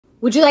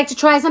Would you like to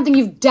try something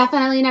you've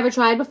definitely never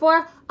tried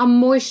before? A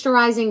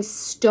moisturizing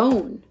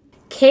stone.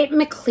 Kate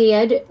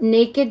McLeod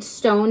Naked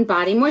Stone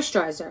Body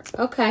Moisturizer.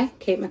 Okay,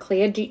 Kate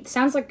McLeod.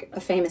 Sounds like a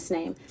famous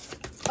name.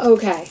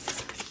 Okay.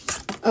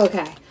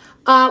 Okay.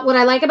 What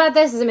I like about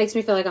this is it makes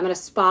me feel like I'm in a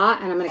spa,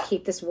 and I'm going to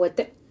keep this wood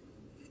there.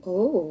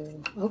 Oh,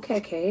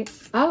 okay, Kate.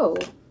 Oh,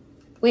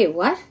 wait,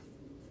 what?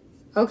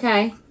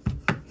 Okay.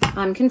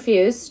 I'm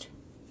confused.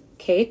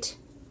 Kate.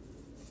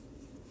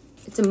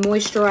 It's a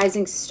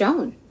moisturizing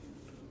stone.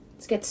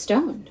 Let's get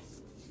stoned.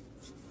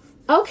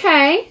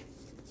 Okay.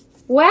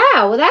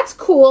 Wow, well, that's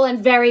cool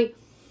and very...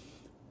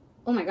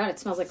 Oh my God, it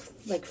smells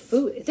like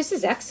food. This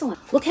is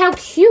excellent. Look how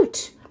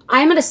cute.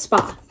 I'm at a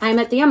spa. I'm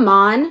at the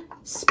Amman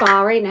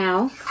Spa right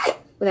now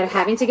without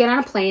having to get on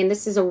a plane.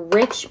 This is a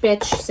rich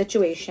bitch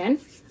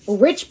situation. A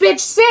rich bitch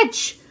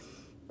sitch.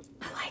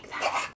 I like that.